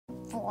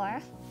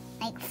4.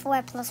 Like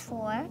 4 plus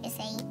 4 is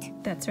 8.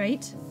 That's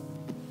right.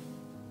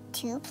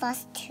 2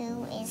 plus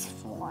 2 is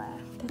 4.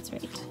 That's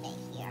right. Right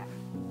here.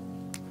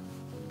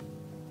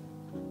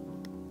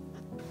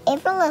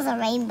 April is a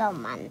rainbow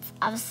month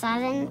of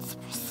sudden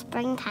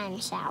springtime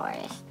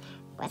showers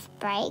with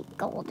bright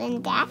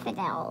golden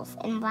daffodils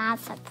and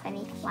lots of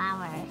pretty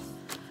flowers.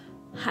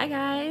 Hi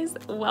guys,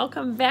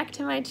 welcome back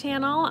to my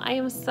channel. I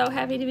am so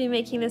happy to be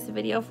making this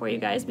video for you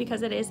guys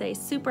because it is a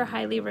super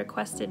highly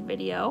requested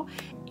video,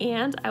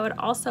 and I would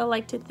also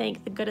like to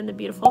thank The Good and the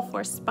Beautiful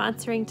for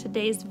sponsoring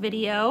today's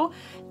video.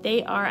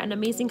 They are an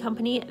amazing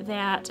company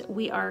that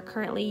we are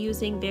currently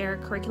using their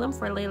curriculum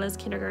for Leilah's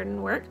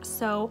kindergarten work.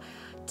 So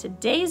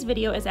today's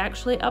video is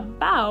actually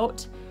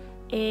about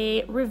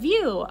a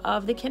review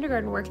of the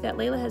kindergarten work that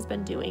Leilah has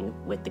been doing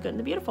with The Good and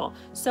the Beautiful.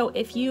 So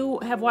if you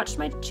have watched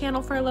my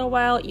channel for a little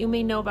while, you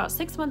may know about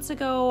 6 months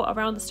ago,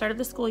 around the start of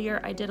the school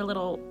year, I did a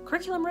little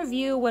curriculum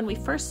review when we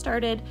first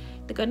started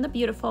The Good and the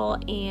Beautiful,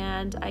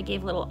 and I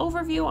gave a little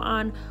overview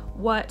on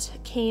what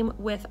came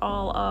with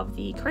all of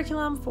the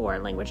curriculum for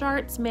language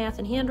arts, math,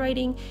 and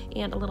handwriting,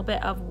 and a little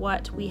bit of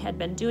what we had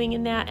been doing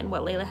in that and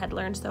what Leilah had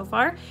learned so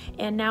far.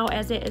 And now,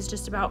 as it is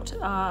just about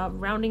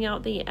rounding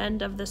out the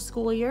end of the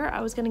school year,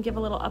 I was going to give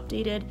a little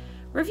updated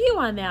review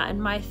on that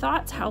and my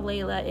thoughts, how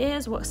Leilah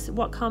is,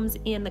 what comes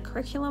in the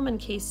curriculum, in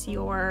case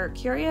you're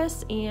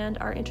curious and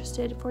are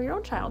interested for your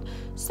own child.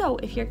 So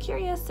if you're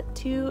curious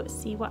to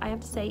see what I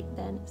have to say,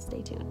 then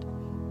stay tuned.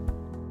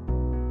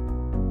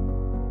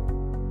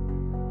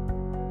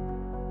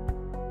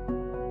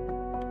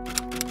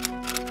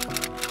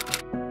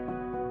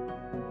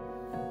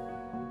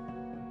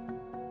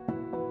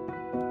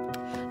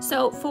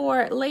 So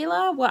for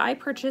Leilah, what I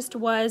purchased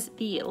was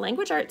the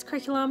language arts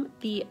curriculum,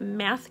 the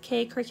math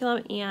K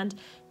curriculum, and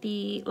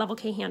the level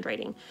K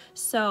handwriting.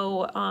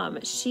 So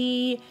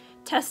she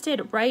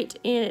tested right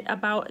in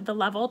about the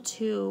level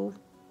to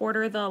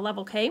order the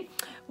level K.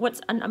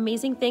 What's an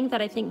amazing thing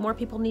that I think more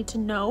people need to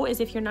know is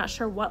if you're not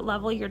sure what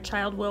level your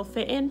child will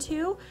fit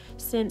into,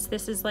 since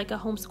this is like a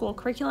homeschool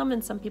curriculum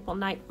and some people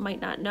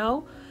might not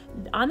know,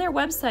 on their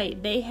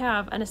website they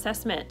have an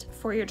assessment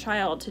for your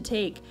child to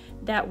take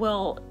that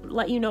will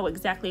let you know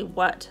exactly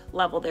what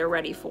level they're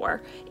ready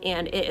for.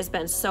 And it has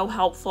been so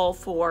helpful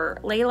for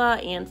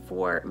Leilah and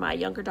for my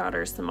younger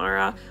daughter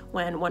Samara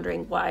when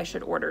wondering what I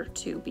should order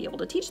to be able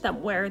to teach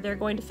them where they're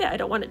going to fit. I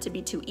don't want it to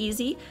be too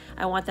easy.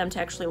 I want them to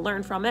actually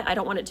learn from it. I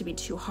don't want it to be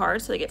too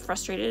hard so they get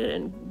frustrated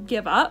and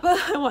give up.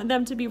 I want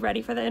them to be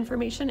ready for the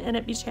information and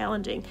it be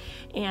challenging.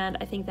 And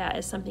I think that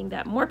is something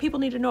that more people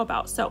need to know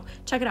about. So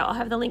check it out. I'll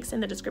have the links in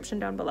the description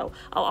down below.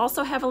 I'll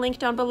also have a link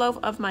down below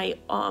of my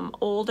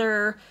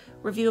older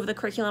review of the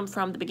curriculum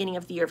from the beginning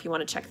of the year if you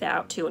want to check that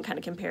out too and kind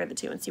of compare the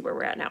two and see where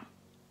we're at now.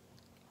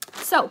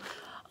 So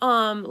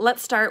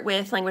let's start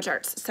with language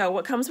arts. So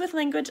what comes with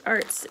language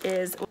arts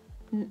is,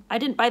 I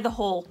didn't buy the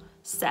whole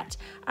set.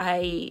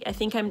 I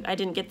think I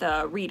didn't get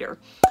the reader,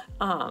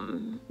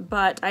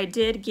 but I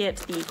did get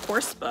the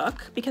course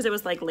book because it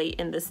was like late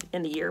in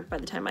the year by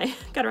the time I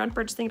got around to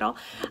purchasing it all.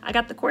 I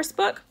got the course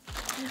book.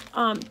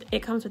 It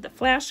comes with the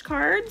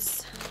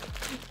flashcards,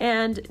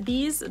 and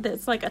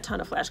it's like a ton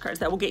of flashcards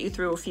that will get you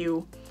through a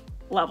few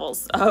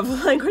levels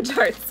of language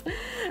arts.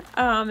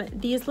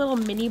 These little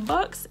mini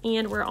books,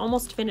 and we're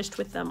almost finished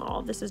with them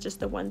all. This is just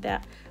the one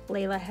that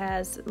Leilah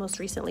has most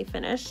recently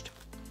finished.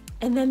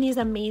 And then these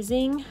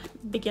amazing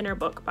beginner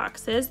book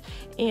boxes,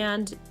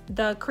 and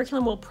the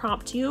curriculum will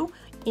prompt you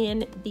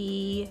in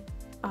the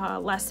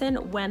lesson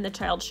when the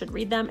child should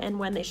read them and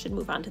when they should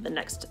move on to the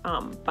next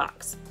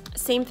box.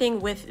 Same thing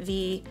with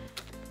the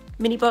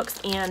mini books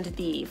and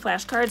the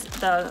flashcards.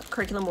 The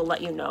curriculum will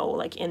let you know,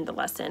 like in the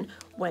lesson,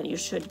 when you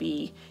should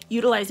be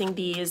utilizing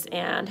these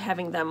and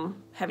having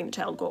the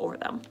child go over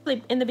them.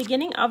 In the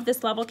beginning of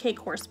this level K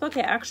course book,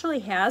 it actually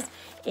has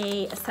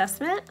a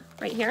assessment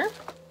right here.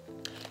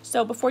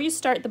 So before you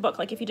start the book,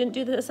 like if you didn't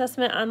do the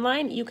assessment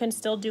online, you can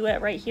still do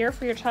it right here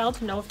for your child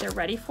to know if they're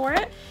ready for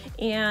it.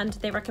 And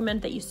they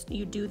recommend that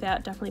you do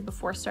that definitely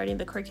before starting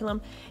the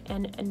curriculum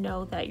and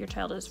know that your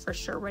child is for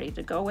sure ready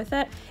to go with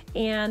it.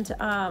 And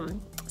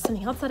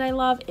something else that I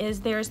love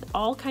is there's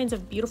all kinds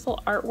of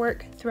beautiful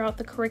artwork throughout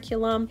the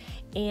curriculum,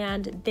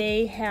 and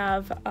they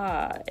have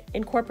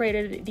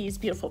incorporated these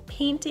beautiful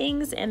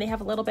paintings, and they have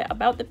a little bit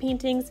about the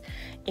paintings,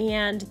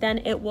 and then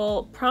it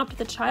will prompt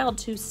the child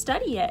to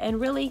study it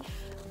and really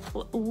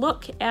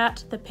look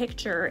at the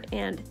picture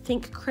and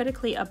think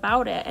critically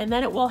about it, and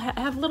then it will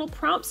have little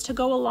prompts to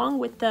go along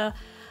with the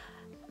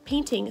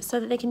painting so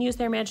that they can use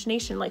their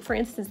imagination. Like for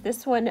instance,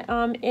 this one,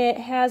 it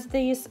has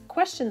these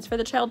questions for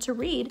the child to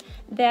read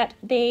that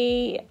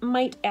they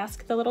might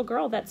ask the little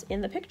girl that's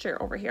in the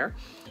picture over here,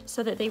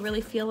 so that they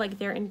really feel like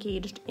they're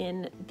engaged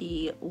in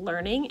the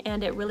learning,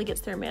 and it really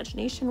gets their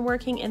imagination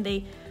working.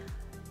 And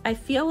I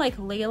feel like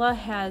Leilah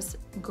has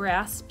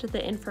grasped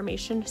the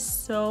information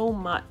so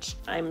much.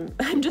 I'm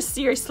just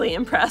seriously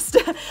impressed.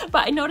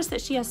 But I noticed that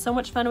she has so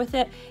much fun with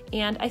it,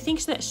 and I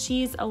think that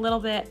she's a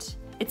little bit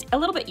it's a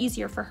little bit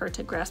easier for her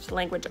to grasp the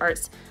language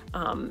arts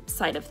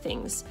side of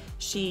things.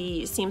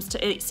 It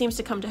seems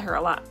to come to her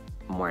a lot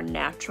more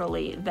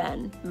naturally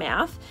than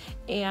math,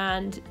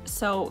 and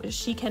so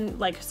she can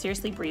like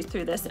seriously breeze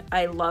through this.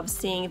 I love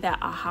seeing that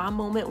aha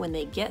moment when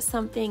they get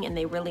something and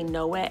they really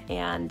know it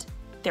and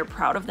they're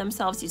proud of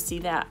themselves. You see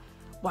that,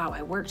 wow,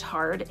 I worked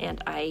hard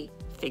and I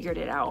figured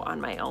it out on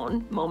my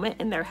own moment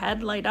in their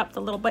head light up,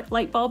 the little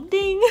light bulb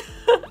ding.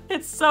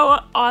 It's so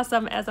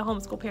awesome as a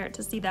homeschool parent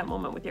to see that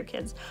moment with your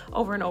kids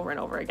over and over and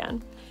over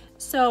again.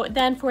 So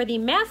then for the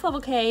math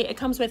level K, it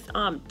comes with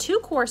 2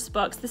 course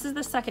books. This is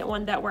the second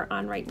one that we're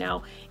on right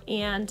now.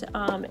 And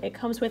it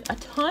comes with a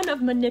ton of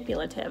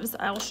manipulatives.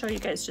 I'll show you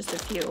guys just a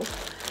few.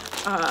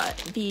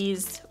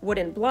 These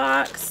wooden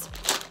blocks,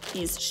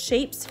 these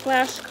shapes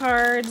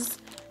flashcards,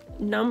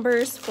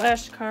 numbers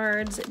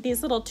flashcards,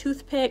 these little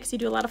toothpicks. You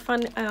do a lot of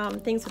fun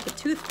things with the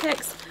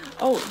toothpicks.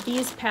 Oh,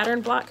 these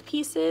pattern block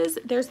pieces.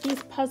 There's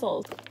these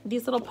puzzles,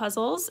 these little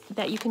puzzles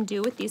that you can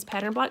do with these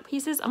pattern block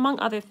pieces, among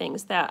other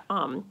things that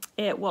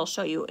it will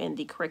show you in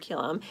the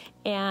curriculum.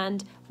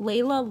 And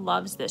Leilah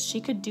loves this.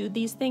 She could do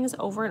these things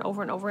over and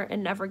over and over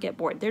and never get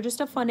bored. They're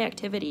just a fun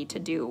activity to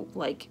do.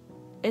 Like,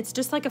 it's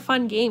just like a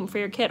fun game for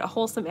your kid, a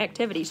wholesome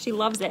activity. She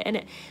loves it, and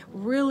it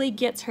really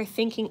gets her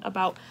thinking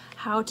about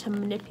how to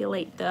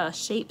manipulate the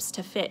shapes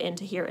to fit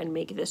into here and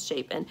make this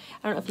shape. And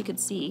I don't know if you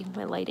could see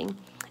my lighting.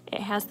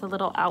 It has the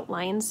little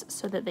outlines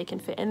so that they can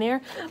fit in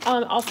there.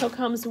 Also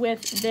comes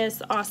with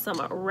this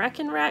awesome Rec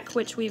and Rec,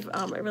 which we've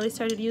really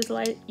started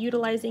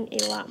utilizing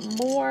a lot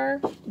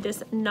more.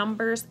 This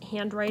numbers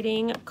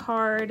handwriting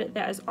card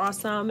that is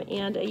awesome,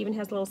 and it even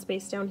has a little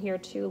space down here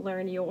to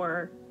learn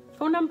your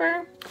phone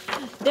number.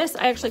 This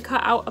I actually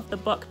cut out of the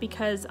book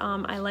because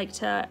I like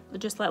to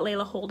just let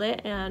Leilah hold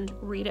it and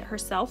read it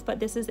herself, but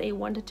this is a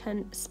 1 to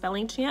 10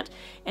 spelling chant,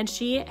 and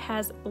she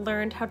has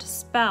learned how to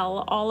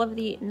spell all of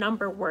the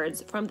number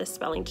words from the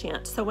spelling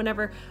chant. So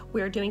whenever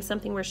we're doing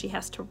something where she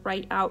has to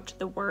write out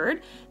the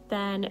word,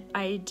 then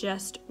I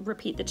just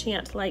repeat the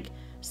chant, like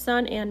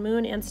sun and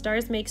moon and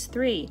stars makes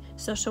 3.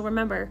 So she'll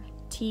remember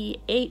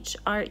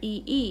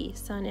THREE,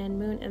 sun and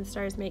moon and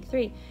stars make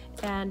 3.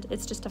 And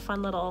it's just a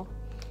fun little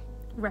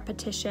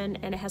repetition,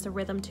 and it has a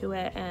rhythm to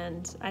it,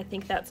 and I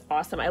think that's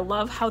awesome. I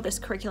love how this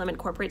curriculum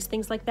incorporates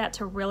things like that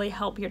to really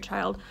help your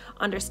child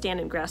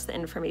understand and grasp the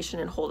information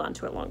and hold on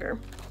to it longer.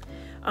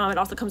 It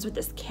also comes with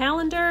this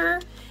calendar,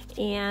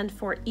 and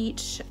for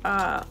each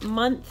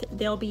month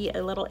there'll be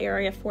a little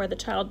area for the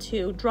child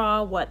to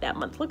draw what that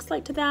month looks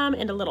like to them,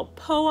 and a little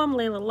poem.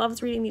 Leilah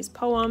loves reading these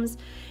poems,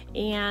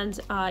 and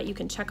you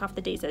can check off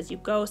the days as you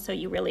go so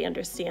you really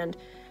understand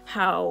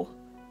how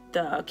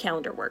the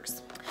calendar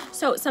works.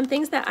 So some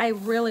things that I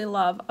really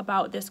love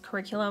about this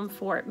curriculum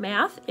for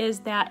math is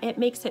that it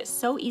makes it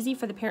so easy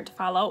for the parent to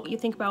follow. You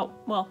think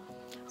about, well,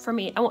 for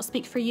me, I won't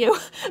speak for you,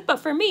 but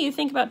for me, you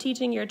think about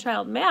teaching your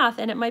child math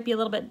and it might be a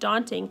little bit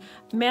daunting.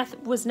 Math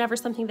was never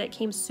something that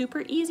came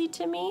super easy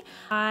to me.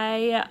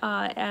 I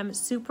am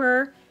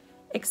super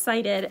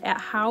excited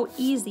at how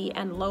easy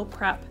and low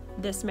prep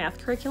this math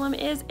curriculum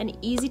is, and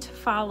easy to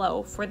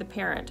follow for the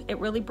parent. It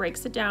really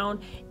breaks it down,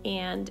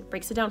 and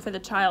breaks it down for the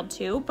child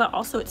too, but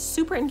also it's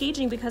super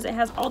engaging because it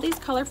has all these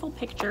colorful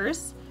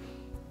pictures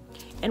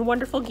and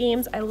wonderful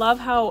games. I love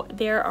how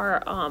there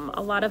are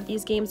a lot of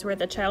these games where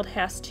the child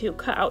has to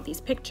cut out these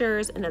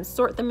pictures and then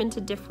sort them into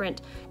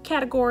different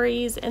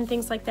categories and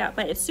things like that,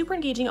 but it's super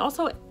engaging.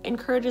 Also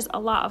encourages a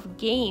lot of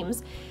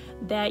games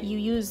that you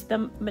use the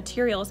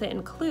materials it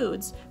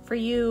includes for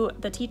you,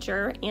 the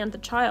teacher, and the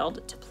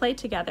child to play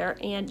together,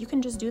 and you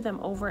can just do them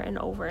over and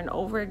over and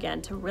over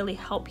again to really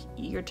help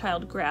your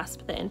child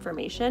grasp the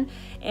information.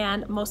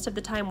 And most of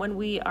the time when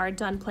we are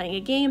done playing a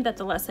game that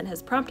the lesson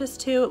has prompted us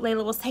to,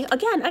 Leilah will say,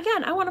 again,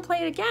 I want to play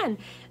it again.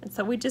 And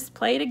so we just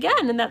play it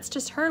again, and that's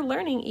just her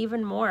learning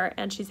even more,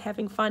 and she's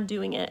having fun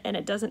doing it, and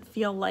it doesn't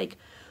feel like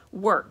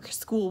work,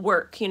 school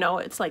work, you know,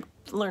 it's like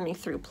learning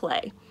through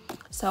play.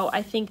 So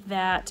I think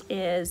that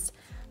is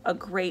a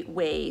great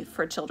way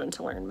for children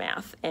to learn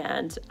math,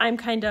 and I'm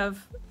kind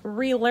of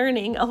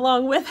relearning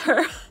along with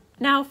her.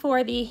 Now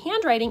for the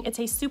handwriting, it's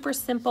a super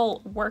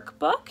simple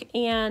workbook,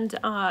 and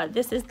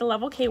this is the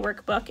Level K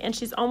workbook, and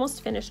she's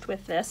almost finished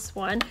with this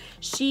one.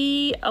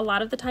 She a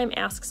lot of the time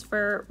asks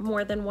for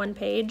more than one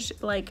page.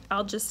 Like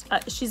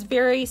she's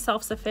very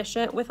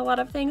self-sufficient with a lot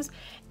of things,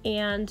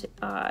 and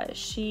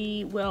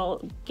she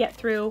will get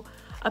through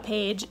a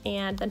page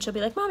and then she'll be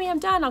like, Mommy, I'm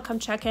done, I'll come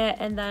check it,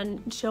 and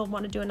then she'll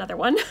want to do another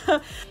one.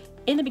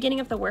 In the beginning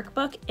of the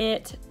workbook,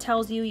 it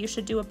tells you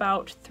should do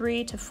about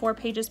 3 to 4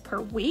 pages per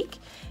week,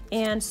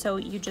 and so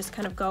you just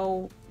kind of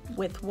go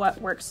with what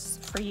works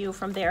for you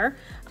from there.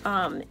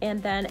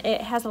 And then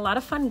it has a lot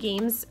of fun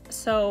games.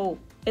 So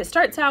it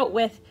starts out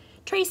with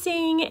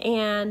tracing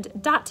and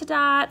dot to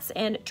dots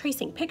and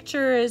tracing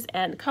pictures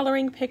and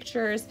coloring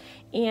pictures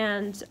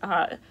and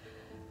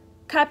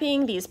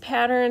copying these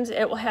patterns.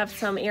 It will have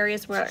some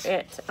areas where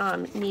it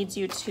needs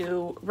you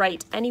to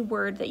write any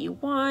word that you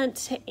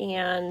want,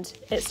 and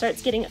it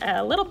starts getting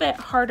a little bit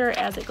harder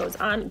as it goes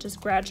on. It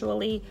just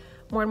gradually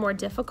more and more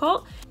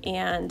difficult,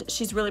 and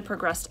she's really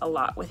progressed a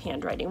lot with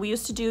handwriting. We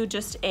used to do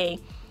just a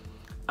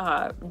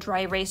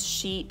dry erase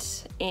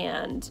sheet,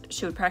 and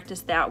she would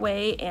practice that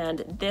way,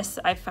 and this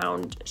I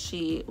found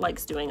she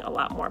likes doing a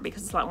lot more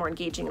because it's a lot more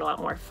engaging and a lot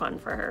more fun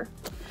for her.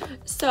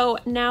 So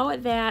now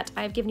that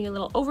I've given you a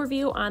little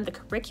overview on the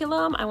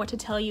curriculum, I want to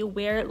tell you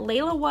where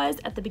Leilah was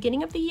at the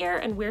beginning of the year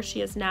and where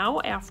she is now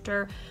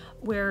after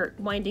we're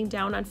winding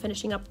down on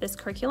finishing up this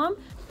curriculum.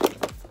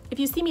 If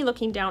you see me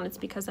looking down, it's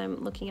because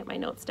I'm looking at my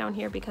notes down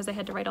here because I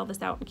had to write all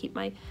this out and keep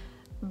my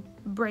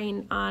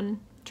brain on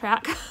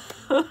track.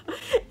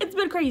 It's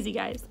been crazy,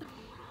 guys.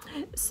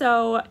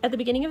 So at the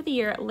beginning of the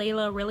year,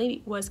 Leilah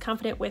really was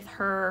confident with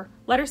her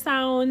letter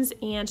sounds,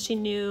 and she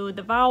knew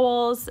the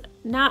vowels,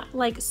 not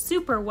like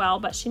super well,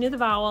 but she knew the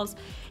vowels,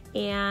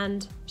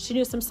 and she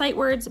knew some sight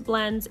words,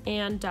 blends,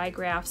 and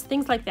digraphs,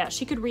 things like that.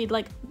 She could read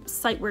like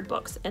sight word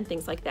books and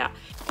things like that.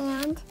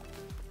 And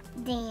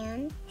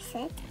Dan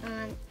sit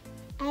on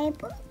a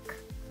book.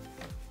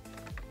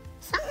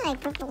 Sounds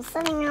like people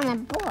sitting on a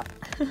book.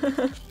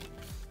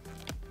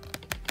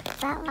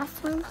 That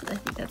last one? I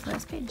think that's the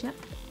last page, yep.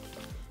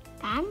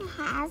 Dan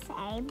has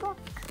a book.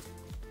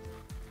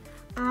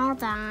 All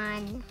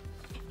done.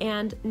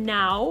 And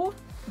now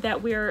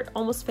that we're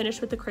almost finished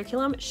with the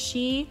curriculum,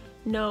 she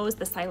knows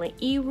the silent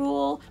E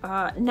rule,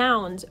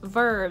 nouns,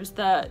 verbs,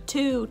 the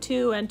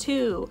to, and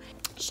to.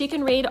 She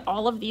can read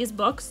all of these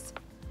books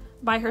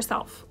by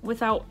herself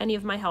without any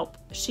of my help.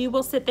 She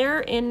will sit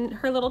there in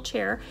her little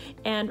chair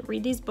and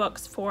read these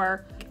books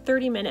for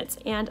 30 minutes,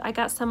 and I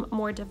got some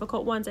more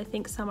difficult ones. I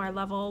think some are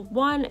level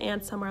 1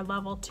 and some are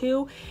level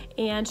 2,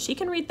 and she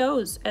can read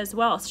those as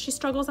well. She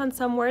struggles on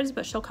some words,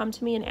 but she'll come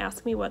to me and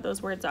ask me what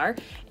those words are,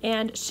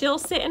 and she'll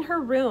sit in her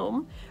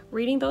room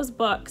reading those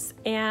books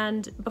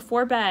and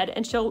before bed,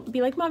 and she'll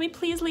be like, "Mommy,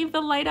 please leave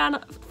the light on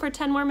for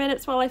 10 more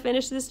minutes while I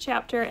finish this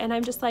chapter." And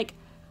I'm just like,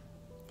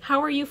 how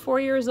are you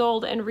 4 years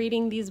old and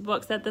reading these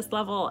books at this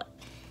level?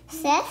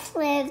 Seth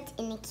lived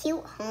in a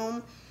cute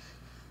home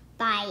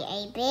by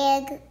a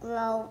big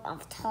grove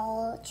of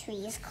tall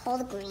trees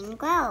called Green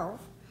Grove.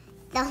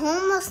 The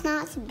home was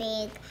not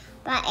big,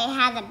 but it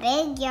had a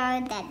big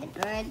yard that the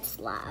birds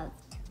loved.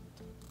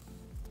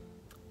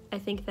 I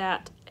think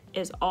that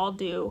is all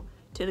due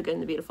to The Good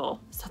and the Beautiful.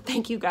 So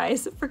thank you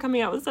guys for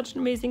coming out with such an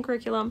amazing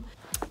curriculum.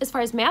 As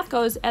far as math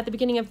goes, at the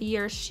beginning of the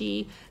year,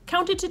 she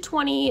counted to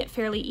 20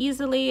 fairly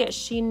easily.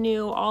 She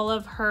knew all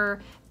of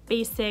her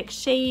basic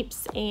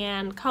shapes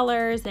and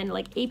colors and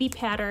like AB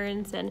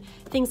patterns and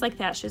things like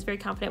that. She was very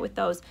confident with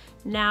those.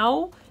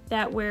 Now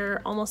that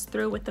we're almost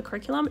through with the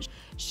curriculum,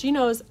 she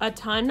knows a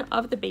ton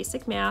of the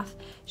basic math.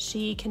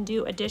 She can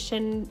do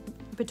addition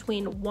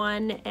between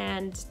 1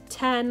 and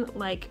 10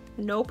 like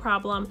no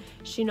problem.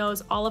 She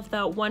knows all of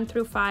the 1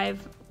 through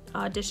 5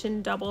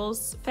 addition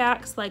doubles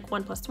facts like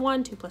 1 plus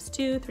 1, 2 plus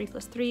 2, 3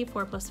 plus 3,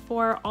 4 plus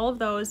 4, all of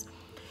those.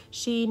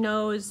 She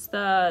knows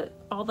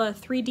all the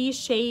 3D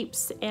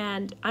shapes,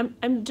 and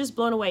I'm just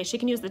blown away. She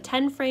can use the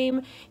 10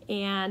 frame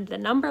and the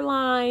number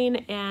line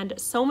and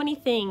so many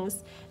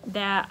things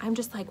that I'm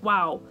just like,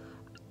 wow.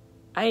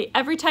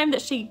 Every time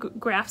that she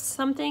graphs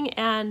something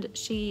and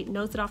she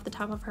knows it off the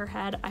top of her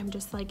head, I'm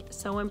just like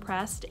so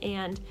impressed,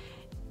 and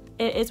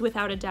it is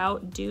without a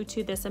doubt due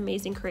to this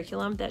amazing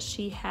curriculum that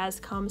she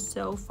has come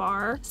so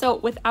far. So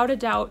without a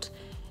doubt,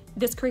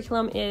 this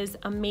curriculum is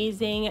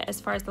amazing. As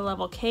far as the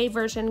level K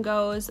version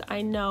goes,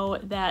 I know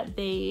that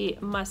they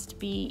must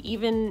be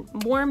even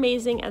more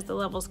amazing as the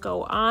levels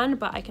go on,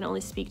 but I can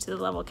only speak to the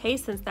level K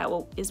since that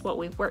is what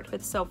we've worked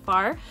with so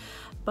far.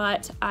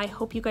 But I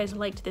hope you guys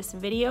liked this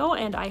video,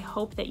 and I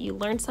hope that you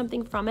learned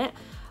something from it.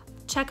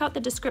 Check out the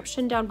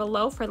description down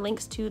below for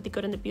links to The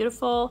Good and the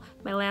Beautiful,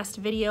 my last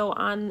video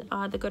on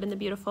The Good and the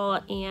Beautiful,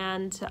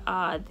 and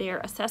their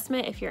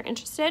assessment if you're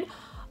interested.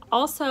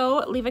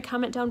 Also, leave a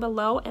comment down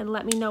below and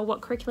let me know what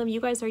curriculum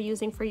you guys are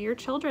using for your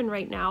children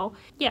right now.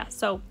 Yeah,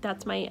 so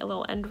that's my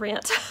little end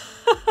rant.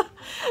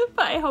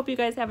 But I hope you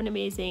guys have an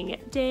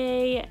amazing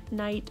day,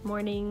 night,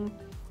 morning,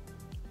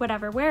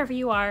 whatever, wherever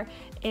you are,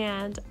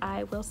 and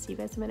I will see you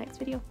guys in my next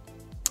video.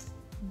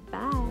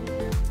 Bye.